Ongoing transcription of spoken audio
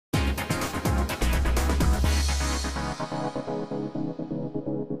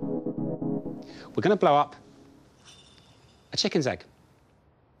we're going to blow up a chicken's egg.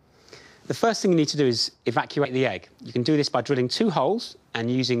 The first thing you need to do is evacuate the egg. You can do this by drilling 2 holes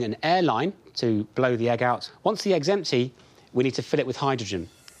and using an air line to blow the egg out. Once the egg's empty, we need to fill it with hydrogen.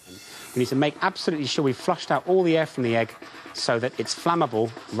 We need to make absolutely sure we've flushed out all the air from the egg so that it's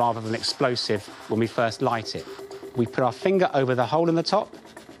flammable rather than explosive when we first light it. We put our finger over the hole in the top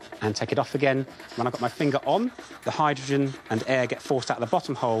and take it off again. When I've got my finger on, the hydrogen and air get forced out of the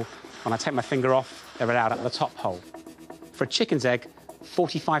bottom hole. When I take my finger off, they're allowed out of the top hole. For a chicken's egg,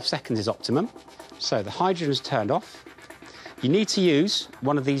 45 seconds is optimum. So the hydrogen is turned off. You need to use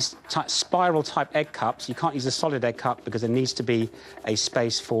one of these spiral-type egg cups. You can't use a solid egg cup because there needs to be a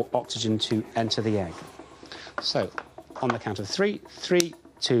space for oxygen to enter the egg. So, on the count of 3, 3,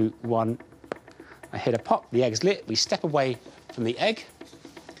 2, 1, I hit a pop, the egg's lit, we step away from the egg.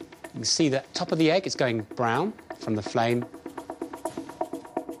 You can see the top of the egg is going brown from the flame.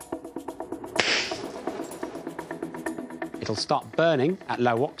 It'll start burning at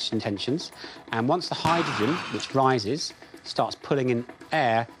low oxygen tensions, and once the hydrogen, which rises, starts pulling in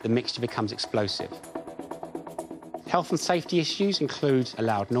air, the mixture becomes explosive. Health and safety issues include a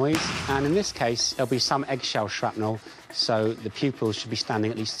loud noise, and in this case, there'll be some eggshell shrapnel, so the pupils should be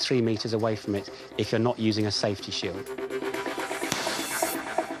standing at least 3 metres away from it if you're not using a safety shield.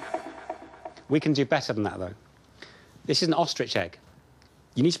 We can do better than that, though. This is an ostrich egg.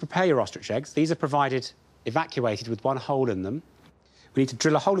 You need to prepare your ostrich eggs. These are provided evacuated with 1 hole in them. We need to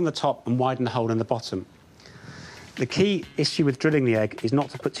drill a hole in the top and widen the hole in the bottom. The key issue with drilling the egg is not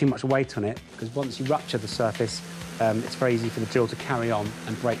to put too much weight on it, because once you rupture the surface, it's very easy for the drill to carry on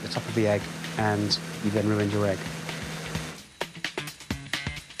and break the top of the egg, and you then ruined your egg.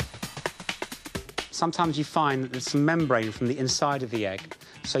 Sometimes you find that there's some membrane from the inside of the egg,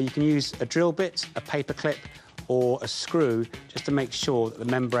 so you can use a drill bit, a paper clip, or a screw just to make sure that the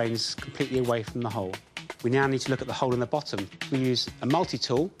membrane's completely away from the hole. We now need to look at the hole in the bottom. We use a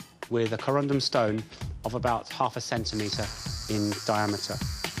multi-tool with a corundum stone of about ½ centimetre in diameter.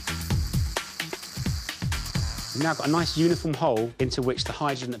 We've now got a nice uniform hole into which the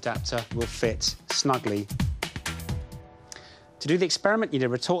hydrogen adapter will fit snugly. To do the experiment, you need a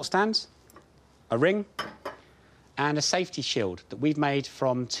retort stand, a ring, and a safety shield that we've made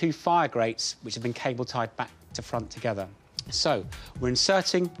from 2 fire grates which have been cable tied back to front together. So we're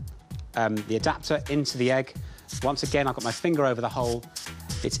inserting the adapter into the egg. Once again, I've got my finger over the hole.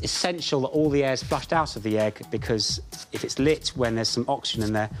 It's essential that all the air is flushed out of the egg, because if it's lit when there's some oxygen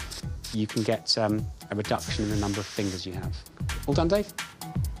in there, you can get a reduction in the number of fingers you have. All done, Dave?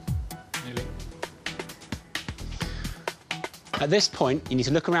 Nearly. At this point, you need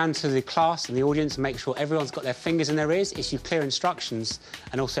to look around to the class and the audience and make sure everyone's got their fingers in their ears, issue clear instructions,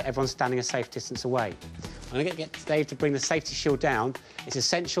 and also everyone's standing a safe distance away. I'm going to get Dave to bring the safety shield down. It's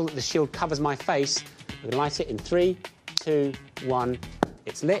essential that the shield covers my face. We're going to light it in 3, 2, 1.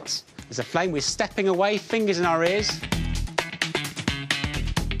 It's lit. There's a flame. We're stepping away, fingers in our ears.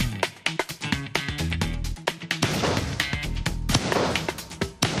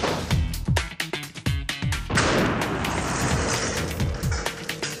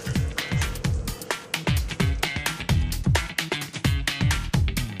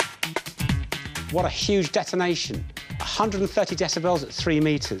 What a huge detonation. 130 decibels at 3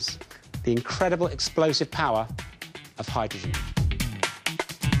 metres. The incredible explosive power of hydrogen.